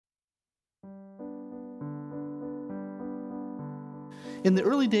In the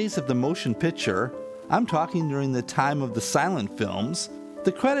early days of the motion picture, I'm talking during the time of the silent films,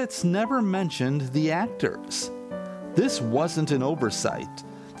 the credits never mentioned the actors. This wasn't an oversight.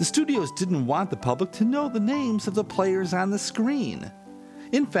 The studios didn't want the public to know the names of the players on the screen.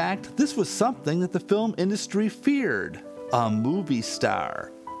 In fact, this was something that the film industry feared: a movie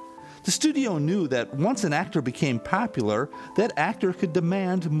star. The studio knew that once an actor became popular, that actor could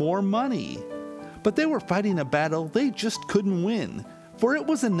demand more money. But they were fighting a battle they just couldn't win, for it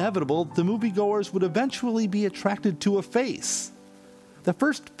was inevitable the moviegoers would eventually be attracted to a face. The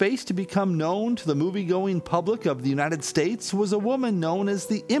first face to become known to the movie-going public of the United States was a woman known as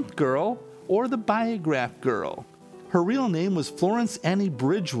the Imp Girl or the Biograph Girl. Her real name was Florence Annie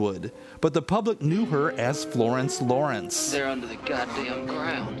Bridgwood, but the public knew her as Florence Lawrence. They're under the goddamn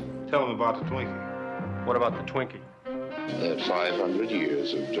ground. Tell them about the Twinkie. What about the Twinkie? 500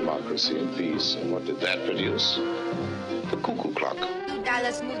 years of democracy and peace. And what did that produce? The cuckoo clock.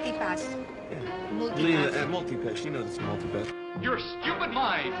 $2 multi-pass. Multi-pass. You know it's multi-pass. You're stupid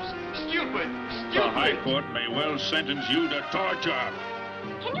minds. Stupid. The High Court may well sentence you to torture.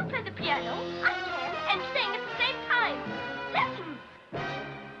 Can you play the piano? I can, and sing at the same time. Listen.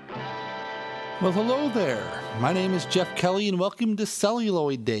 Well, hello there. My name is Jeff Kelly, and welcome to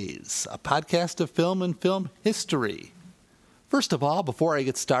Celluloid Days, a podcast of film and film history. First of all, before I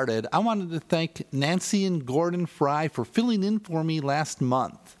get started, I wanted to thank Nancy and Gordon Fry for filling in for me last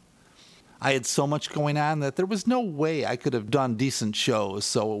month. I had so much going on that there was no way I could have done decent shows,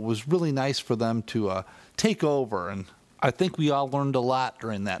 so it was really nice for them to take over, and I think we all learned a lot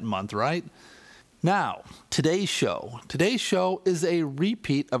during that month, right? Now, today's show. Today's show is a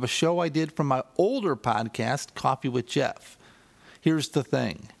repeat of a show I did from my older podcast, Coffee with Jeff. Here's the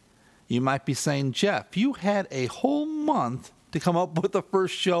thing. You might be saying, Jeff, you had a whole month to come up with the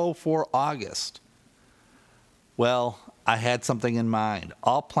first show for August. Well, I had something in mind,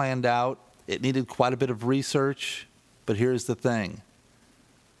 all planned out. It needed quite a bit of research, but here's the thing.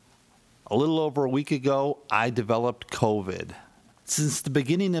 A little over a week ago, I developed COVID. Since the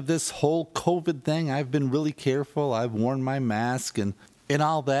beginning of this whole COVID thing, I've been really careful. I've worn my mask and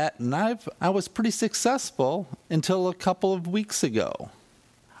all that, and I was pretty successful until a couple of weeks ago.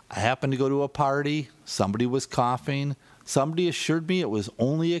 I happened to go to a party. Somebody was coughing. Somebody assured me it was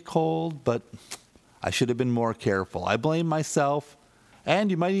only a cold, but I should have been more careful. I blame myself, and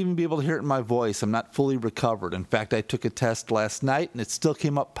you might even be able to hear it in my voice. I'm not fully recovered. In fact, I took a test last night, and it still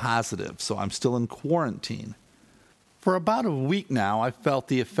came up positive, so I'm still in quarantine. For about a week now, I've felt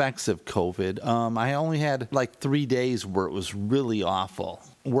the effects of COVID. I only had like 3 days where it was really awful,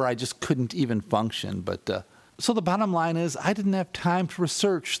 where I just couldn't even function. But so the bottom line is I didn't have time to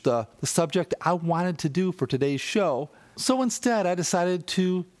research the subject I wanted to do for today's show. So instead, I decided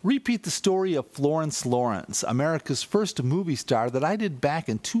to repeat the story of Florence Lawrence, America's first movie star that I did back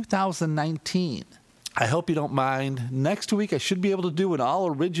in 2019. I hope you don't mind. Next week, I should be able to do an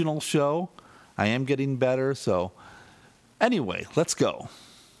all-original show. I am getting better, so anyway, let's go.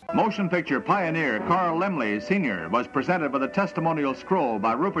 Motion picture pioneer Carl Laemmle Sr. was presented with a testimonial scroll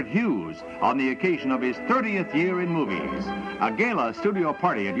by Rupert Hughes on the occasion of his 30th year in movies. A gala studio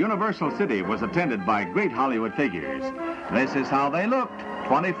party at Universal City was attended by great Hollywood figures. This is how they looked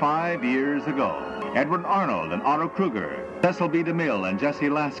 25 years ago. Edward Arnold and Otto Kruger, Cecil B. DeMille and Jesse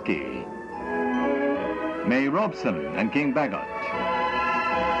Lasky, May Robeson and King Bagot,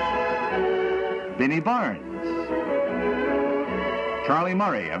 Vinnie Barnes, Charlie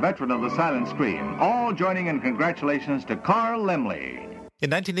Murray, a veteran of the silent screen, all joining in congratulations to Carl Laemmle.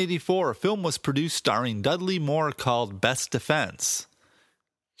 In 1984, a film was produced starring Dudley Moore called Best Defense.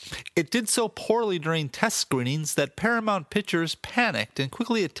 It did so poorly during test screenings that Paramount Pictures panicked and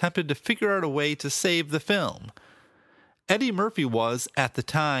quickly attempted to figure out a way to save the film. Eddie Murphy was, at the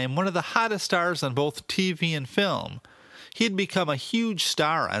time, one of the hottest stars on both TV and film. He had become a huge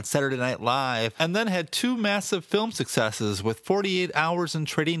star on Saturday Night Live and then had 2 massive film successes with 48 Hours and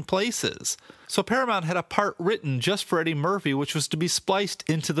Trading Places. So Paramount had a part written just for Eddie Murphy, which was to be spliced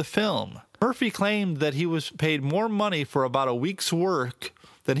into the film. Murphy claimed that he was paid more money for about a week's work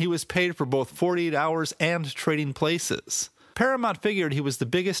than he was paid for both 48 Hours and Trading Places. Paramount figured he was the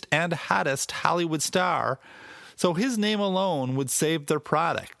biggest and hottest Hollywood star, so his name alone would save their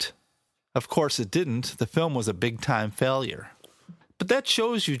product. Of course it didn't. The film was a big-time failure. But that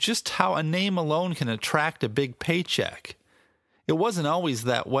shows you just how a name alone can attract a big paycheck. It wasn't always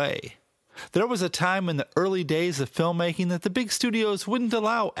that way. There was a time in the early days of filmmaking that the big studios wouldn't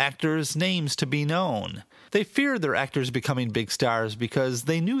allow actors' names to be known. They feared their actors becoming big stars because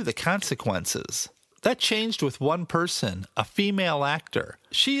they knew the consequences. That changed with one person, a female actor.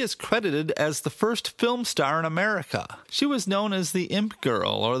 She is credited as the first film star in America. She was known as the Imp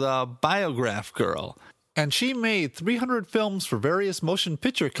Girl or the Biograph Girl, and she made 300 films for various motion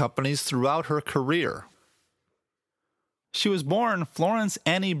picture companies throughout her career. She was born Florence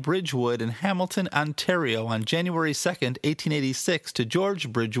Annie Bridgwood in Hamilton, Ontario on January 2, 1886 to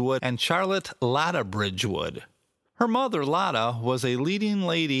George Bridgwood and Charlotte Lotta Bridgwood. Her mother, Lotta, was a leading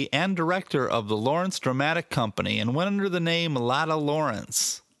lady and director of the Lawrence Dramatic Company and went under the name Lotta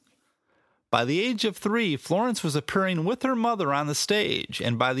Lawrence. By the age of 3, Florence was appearing with her mother on the stage,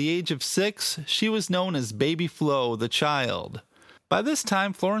 and by the age of 6, she was known as Baby Flo, the child. By this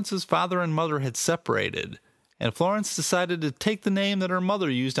time, Florence's father and mother had separated, and Florence decided to take the name that her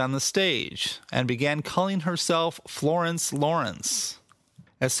mother used on the stage, and began calling herself Florence Lawrence.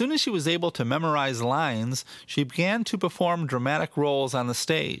 As soon as she was able to memorize lines, she began to perform dramatic roles on the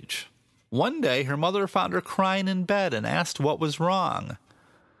stage. One day, her mother found her crying in bed and asked what was wrong.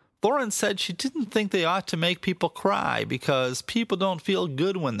 Florence said she didn't think they ought to make people cry because people don't feel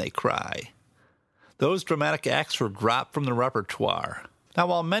good when they cry. Those dramatic acts were dropped from the repertoire. Now,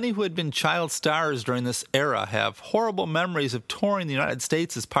 while many who had been child stars during this era have horrible memories of touring the United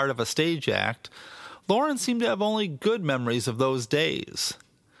States as part of a stage act, Lawrence seemed to have only good memories of those days.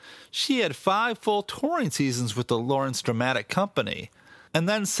 She had 5 full touring seasons with the Lawrence Dramatic Company, and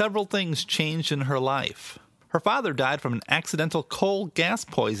then several things changed in her life. Her father died from an accidental coal gas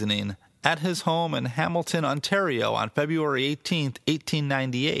poisoning at his home in Hamilton, Ontario on February 18,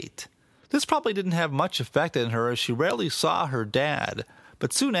 1898. This probably didn't have much effect on her as she rarely saw her dad,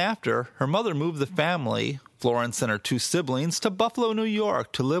 but soon after, her mother moved the family, Florence and her 2 siblings, to Buffalo, New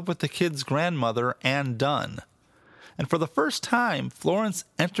York to live with the kids' grandmother, Ann Dunn. And for the first time, Florence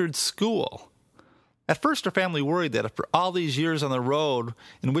entered school. At first, her family worried that after all these years on the road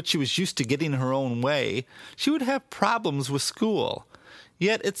in which she was used to getting her own way, she would have problems with school.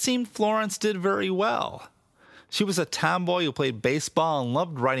 Yet it seemed Florence did very well. She was a tomboy who played baseball and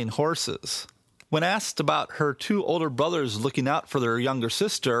loved riding horses. When asked about her 2 older brothers looking out for their younger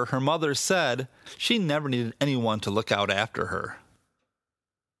sister, her mother said she never needed anyone to look out after her.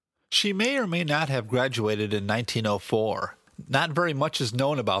 She may or may not have graduated in 1904. Not very much is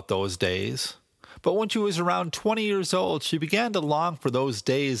known about those days. But when she was around 20 years old, she began to long for those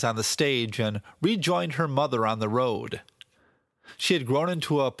days on the stage and rejoined her mother on the road. She had grown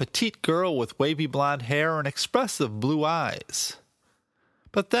into a petite girl with wavy blonde hair and expressive blue eyes.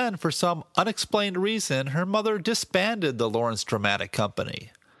 But then, for some unexplained reason, her mother disbanded the Lawrence Dramatic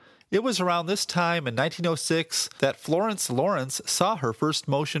Company. It was around this time in 1906 that Florence Lawrence saw her first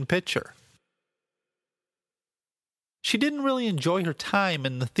motion picture. She didn't really enjoy her time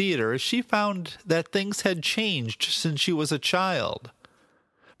in the theater as she found that things had changed since she was a child.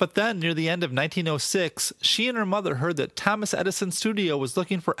 But then, near the end of 1906, she and her mother heard that Thomas Edison Studio was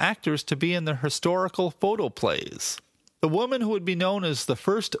looking for actors to be in their historical photoplays. The woman who would be known as the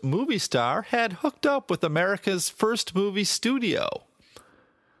first movie star had hooked up with America's first movie studio.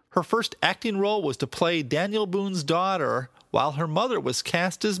 Her first acting role was to play Daniel Boone's daughter, while her mother was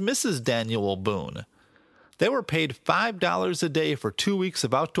cast as Mrs. Daniel Boone. They were paid $5 a day for 2 weeks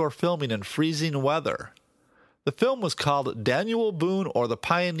of outdoor filming in freezing weather. The film was called Daniel Boone or the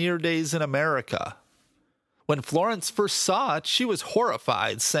Pioneer Days in America. When Florence first saw it, she was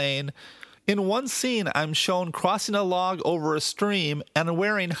horrified, saying, "In one scene, I'm shown crossing a log over a stream and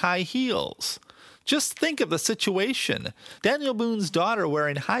wearing high heels. Just think of the situation. Daniel Boone's daughter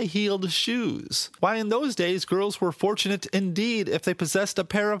wearing high-heeled shoes. Why, in those days, girls were fortunate indeed if they possessed a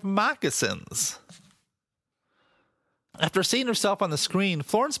pair of moccasins." After seeing herself on the screen,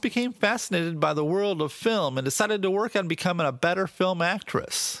 Florence became fascinated by the world of film and decided to work on becoming a better film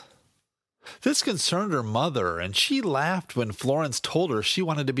actress. This concerned her mother, and she laughed when Florence told her she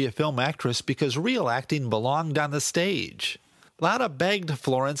wanted to be a film actress because real acting belonged on the stage. Lotta begged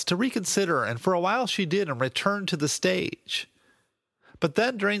Florence to reconsider, and for a while she did and returned to the stage. But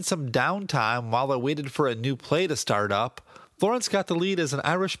then, during some downtime while they waited for a new play to start up, Florence got the lead as an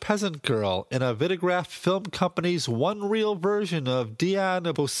Irish peasant girl in a Biograph Film Company's one-reel version of Dion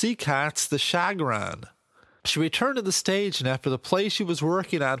Boucicault's The Chagrin. She returned to the stage, and after the play she was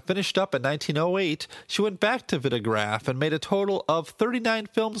working on finished up in 1908, she went back to Biograph and made a total of 39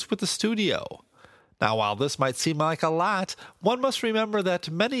 films with the studio. Now, while this might seem like a lot, one must remember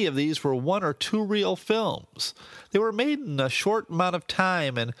that many of these were 1 or 2 reel films. They were made in a short amount of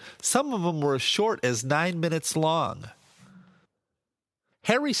time, and some of them were as short as 9 minutes long.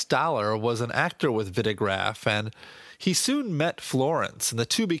 Harry Stoller was an actor with Biograph, and he soon met Florence, and the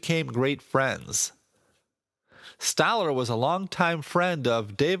two became great friends. Stoller was a longtime friend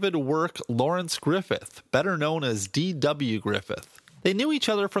of David Work Lawrence Griffith, better known as D.W. Griffith. They knew each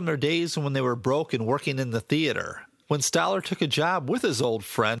other from their days when they were broke and working in the theater. When Stoller took a job with his old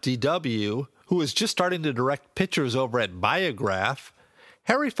friend D.W., who was just starting to direct pictures over at Biograph,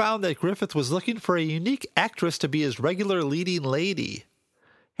 Harry found that Griffith was looking for a unique actress to be his regular leading lady.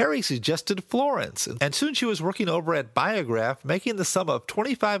 Harry suggested Florence, and soon she was working over at Biograph, making the sum of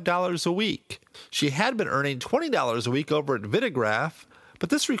 $25 a week. She had been earning $20 a week over at Vitagraph, but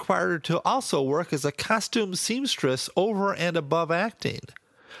this required her to also work as a costume seamstress over and above acting.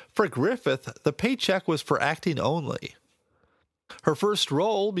 For Griffith, the paycheck was for acting only. Her first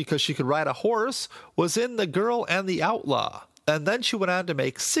role, because she could ride a horse, was in The Girl and the Outlaw, and then she went on to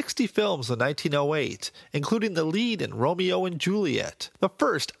make 60 films in 1908, including the lead in Romeo and Juliet, the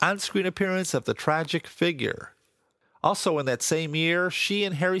first on-screen appearance of the tragic figure. Also in that same year, she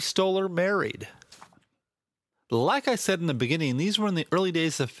and Harry Stoller married. Like I said in the beginning, these were in the early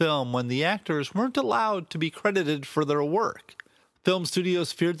days of film when the actors weren't allowed to be credited for their work. Film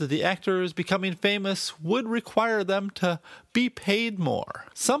studios feared that the actors becoming famous would require them to be paid more.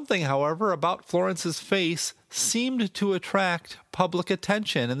 Something, however, about Florence's face seemed to attract public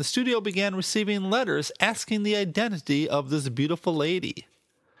attention, and the studio began receiving letters asking the identity of this beautiful lady.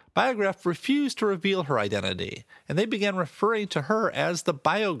 Biograph refused to reveal her identity, and they began referring to her as the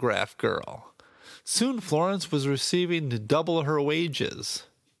Biograph Girl. Soon Florence was receiving double her wages.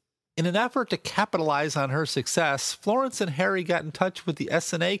 In an effort to capitalize on her success, Florence and Harry got in touch with the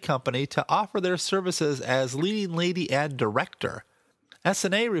S&A company to offer their services as leading lady ad director.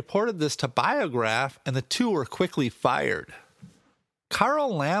 S&A reported this to Biograph, and the two were quickly fired.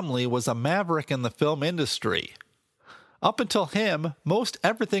 Carl Laemmle was a maverick in the film industry. Up until him, most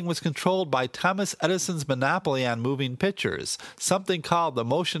everything was controlled by Thomas Edison's monopoly on moving pictures, something called the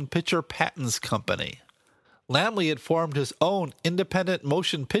Motion Picture Patents Company. Laemmle had formed his own Independent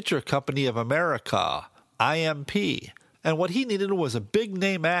Motion Picture Company of America, IMP, and what he needed was a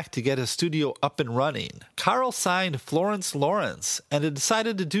big-name act to get his studio up and running. Carl signed Florence Lawrence and had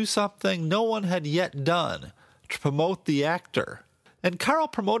decided to do something no one had yet done, to promote the actor. And Carl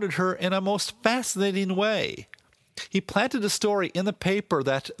promoted her in a most fascinating way. He planted a story in the paper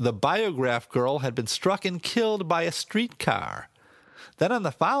that the Biograph Girl had been struck and killed by a streetcar. Then on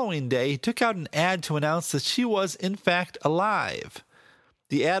the following day, he took out an ad to announce that she was, in fact, alive.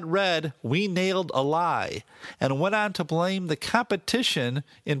 The ad read, "We nailed a lie," and went on to blame the competition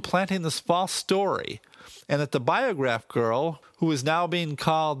in planting this false story, and that the Biograph Girl, who is now being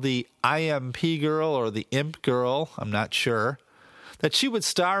called the IMP Girl or the Imp Girl, I'm not sure, that she would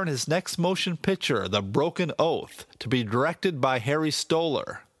star in his next motion picture, The Broken Oath, to be directed by Harry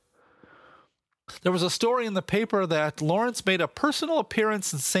Stoller. There was a story in the paper that Lawrence made a personal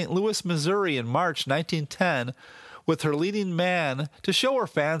appearance in St. Louis, Missouri in March 1910 with her leading man to show her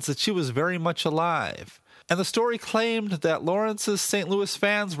fans that she was very much alive. And the story claimed that Lawrence's St. Louis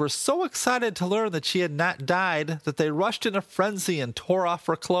fans were so excited to learn that she had not died that they rushed in a frenzy and tore off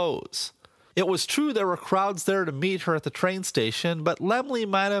her clothes. It was true there were crowds there to meet her at the train station, but Laemmle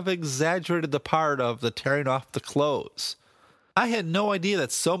might have exaggerated the part of the tearing off the clothes. "I had no idea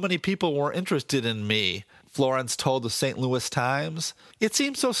that so many people were interested in me," Florence told the St. Louis Times. "It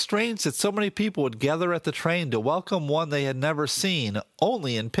seemed so strange that so many people would gather at the train to welcome one they had never seen,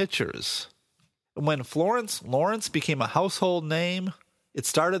 only in pictures." When Florence Lawrence became a household name, it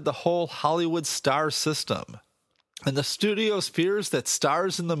started the whole Hollywood star system. And the studio's fears that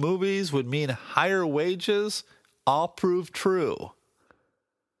stars in the movies would mean higher wages all proved true.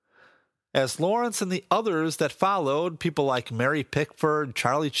 As Lawrence and the others that followed, people like Mary Pickford,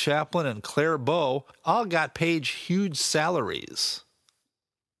 Charlie Chaplin, and Claire Bow, all got paid huge salaries.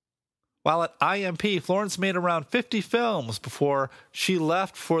 While at IMP, Florence made around 50 films before she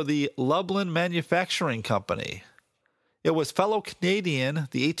left for the Lublin Manufacturing Company. It was fellow Canadian,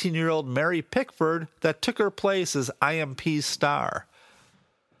 the 18-year-old Mary Pickford, that took her place as IMP's star.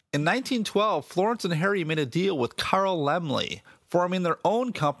 In 1912, Florence and Harry made a deal with Carl Laemmle, forming their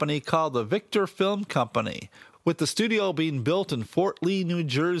own company called the Victor Film Company, with the studio being built in Fort Lee, New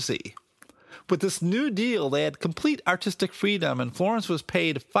Jersey. With this new deal, they had complete artistic freedom, and Florence was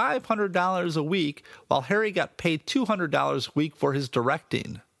paid $500 a week, while Harry got paid $200 a week for his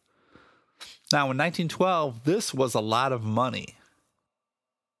directing. Now, in 1912, this was a lot of money.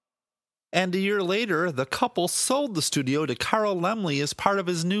 And a year later, the couple sold the studio to Carl Laemmle as part of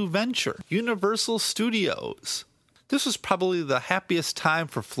his new venture, Universal Studios. This was probably the happiest time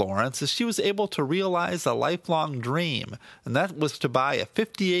for Florence, as she was able to realize a lifelong dream, and that was to buy a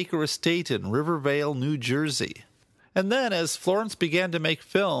 50-acre estate in Rivervale, New Jersey. And then, as Florence began to make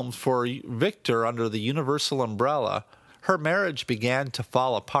films for Victor under the Universal umbrella, her marriage began to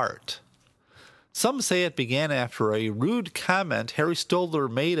fall apart. Some say it began after a rude comment Harry Stoller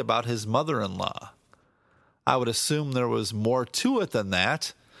made about his mother-in-law. I would assume there was more to it than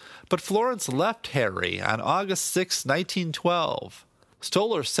that, but Florence left Harry on August 6, 1912.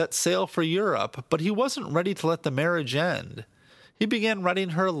 Stoller set sail for Europe, but he wasn't ready to let the marriage end. He began writing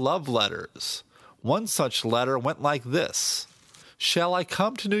her love letters. One such letter went like this: "Shall I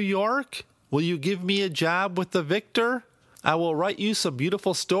come to New York? Will you give me a job with the Victor? I will write you some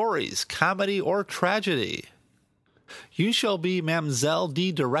beautiful stories, comedy or tragedy. You shall be Mademoiselle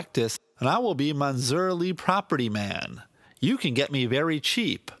de Directus, and I will be Monsieur le Property Man. You can get me very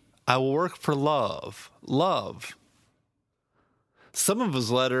cheap. I will work for love. Love." Some of his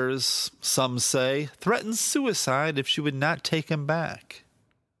letters, some say, threatened suicide if she would not take him back.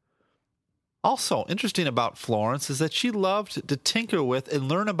 Also interesting about Florence is that she loved to tinker with and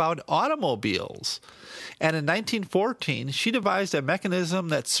learn about automobiles. And in 1914, she devised a mechanism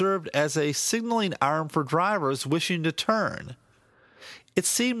that served as a signaling arm for drivers wishing to turn. It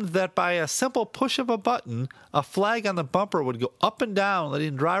seemed that by a simple push of a button, a flag on the bumper would go up and down,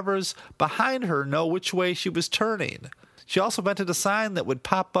 letting drivers behind her know which way she was turning. She also invented a sign that would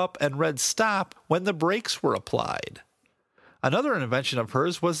pop up and read "stop" when the brakes were applied. Another invention of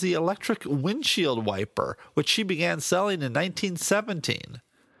hers was the electric windshield wiper, which she began selling in 1917.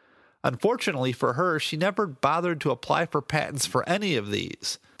 Unfortunately for her, she never bothered to apply for patents for any of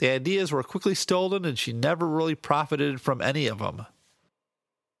these. The ideas were quickly stolen, and she never really profited from any of them.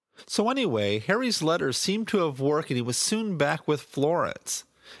 So anyway, Harry's letters seemed to have worked, and he was soon back with Florence,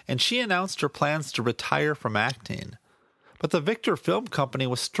 and she announced her plans to retire from acting. But the Victor Film Company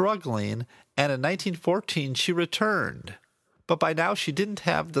was struggling, and in 1914 she returned. But by now she didn't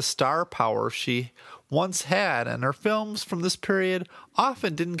have the star power she once had, and her films from this period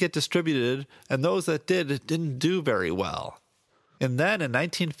often didn't get distributed, and those that did didn't do very well. And then in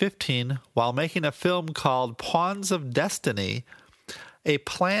 1915, while making a film called Pawns of Destiny, a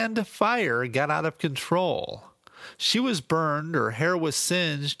planned fire got out of control. She was burned, her hair was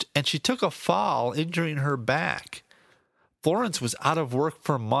singed, and she took a fall, injuring her back. Florence was out of work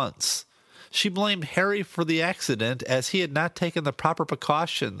for months. She blamed Harry for the accident, as he had not taken the proper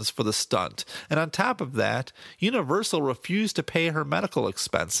precautions for the stunt, and on top of that, Universal refused to pay her medical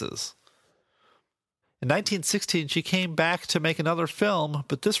expenses. In 1916, she came back to make another film,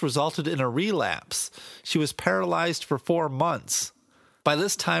 but this resulted in a relapse. She was paralyzed for 4 months. By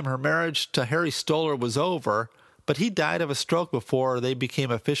this time, her marriage to Harry Stoller was over, but he died of a stroke before they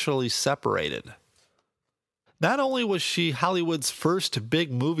became officially separated. Not only was she Hollywood's first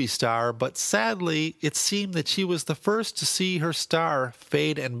big movie star, but sadly, it seemed that she was the first to see her star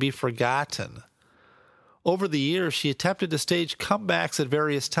fade and be forgotten. Over the years, she attempted to stage comebacks at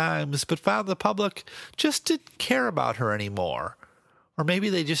various times, but found the public just didn't care about her anymore. Or maybe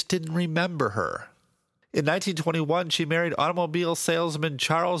they just didn't remember her. In 1921, she married automobile salesman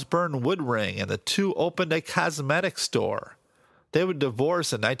Charles Byrne Woodring, and the two opened a cosmetics store. They would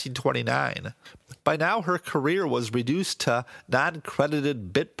divorce in 1929. By now, her career was reduced to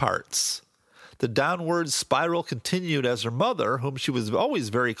non-credited bit parts. The downward spiral continued as her mother, whom she was always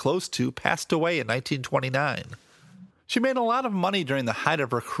very close to, passed away in 1929. She made a lot of money during the height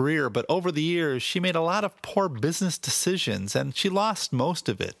of her career, but over the years, she made a lot of poor business decisions, and she lost most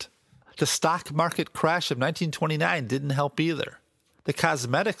of it. The stock market crash of 1929 didn't help either. The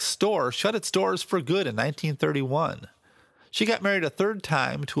cosmetics store shut its doors for good in 1931. She got married a third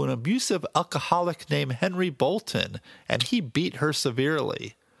time to an abusive alcoholic named Henry Bolton, and he beat her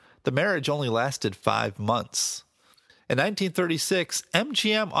severely. The marriage only lasted 5 months. In 1936,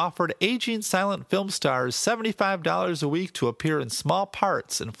 MGM offered aging silent film stars $75 a week to appear in small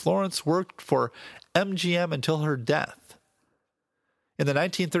parts, and Florence worked for MGM until her death. In the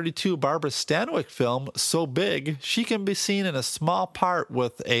 1932 Barbara Stanwyck film, So Big, she can be seen in a small part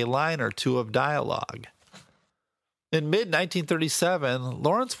with a line or two of dialogue. In mid-1937,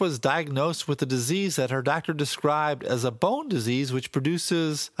 Lawrence was diagnosed with a disease that her doctor described as a bone disease which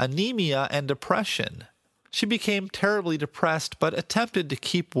produces anemia and depression. She became terribly depressed but attempted to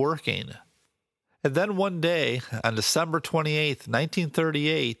keep working. And then one day, on December 28,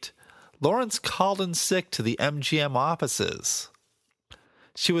 1938, Lawrence called in sick to the MGM offices.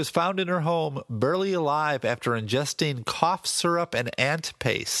 She was found in her home, barely alive after ingesting cough syrup and ant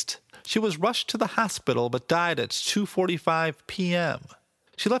paste. She was rushed to the hospital but died at 2:45 p.m.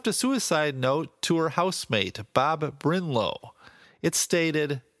 She left a suicide note to her housemate, Bob Brinlow. It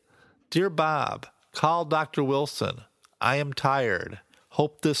stated, "Dear Bob, call Dr. Wilson. I am tired.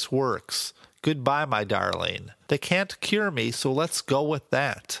 Hope this works. Goodbye, my darling. They can't cure me, so let's go with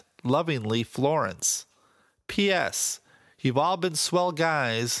that. Lovingly, Florence. P.S. You've all been swell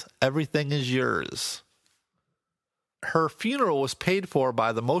guys. Everything is yours. Her funeral was paid for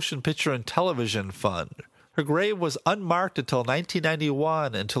by the Motion Picture and Television Fund. Her grave was unmarked until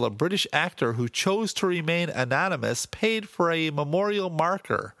 1991, until a British actor who chose to remain anonymous paid for a memorial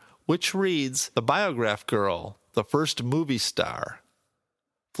marker, which reads, "The Biograph Girl, the first movie star."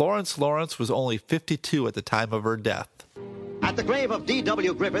 Florence Lawrence was only 52 at the time of her death. At the grave of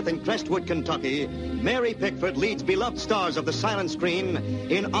D.W. Griffith in Crestwood, Kentucky, Mary Pickford leads beloved stars of the silent screen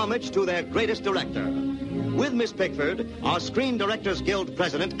in homage to their greatest director. With Miss Pickford are Screen Directors Guild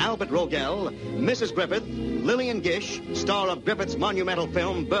President Albert Rogel, Mrs. Griffith, Lillian Gish, star of Griffith's monumental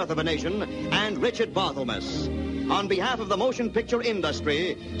film Birth of a Nation, and Richard Barthelmess. On behalf of the motion picture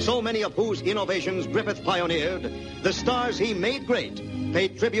industry, so many of whose innovations Griffith pioneered, the stars he made great pay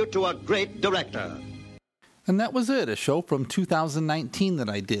tribute to a great director. And that was it, a show from 2019 that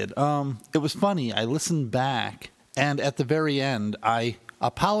I did. It was funny. I listened back, and at the very end, I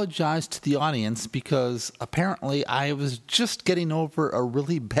apologized to the audience because apparently I was just getting over a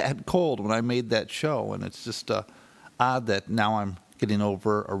really bad cold when I made that show, and it's just odd that now I'm getting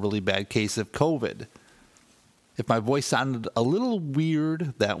over a really bad case of COVID. If my voice sounded a little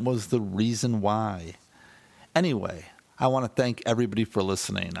weird, that was the reason why. Anyway, I want to thank everybody for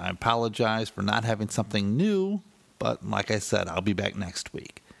listening. I apologize for not having something new, but like I said, I'll be back next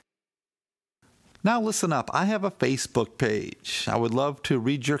week. Now listen up, I have a Facebook page. I would love to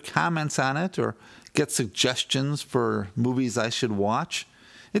read your comments on it or get suggestions for movies I should watch.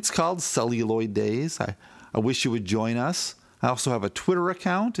 It's called Celluloid Days. I wish you would join us. I also have a Twitter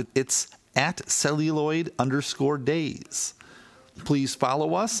account. It's at celluloid_days. Please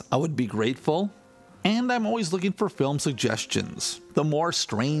follow us. I would be grateful. And I'm always looking for film suggestions. The more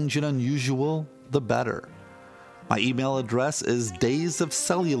strange and unusual, the better. My email address is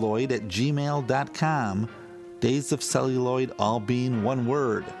daysofcelluloid@gmail.com. Daysofcelluloid all being one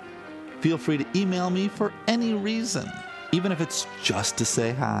word. Feel free to email me for any reason, even if it's just to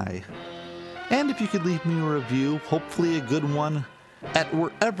say hi. And if you could leave me a review, hopefully a good one, at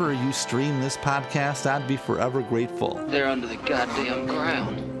wherever you stream this podcast, I'd be forever grateful. They're under the goddamn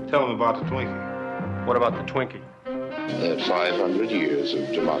ground. Tell them about the Twinkie. What about the Twinkie? 500 years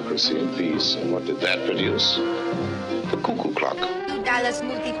of democracy and peace. And what did that produce? The cuckoo clock. $2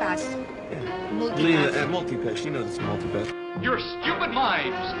 multipass. Multipass. You know this multipass. Your stupid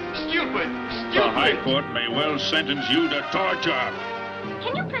minds. Stupid. The High Court may well sentence you to torture.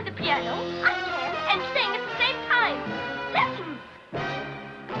 Can you play the piano? I can. And sing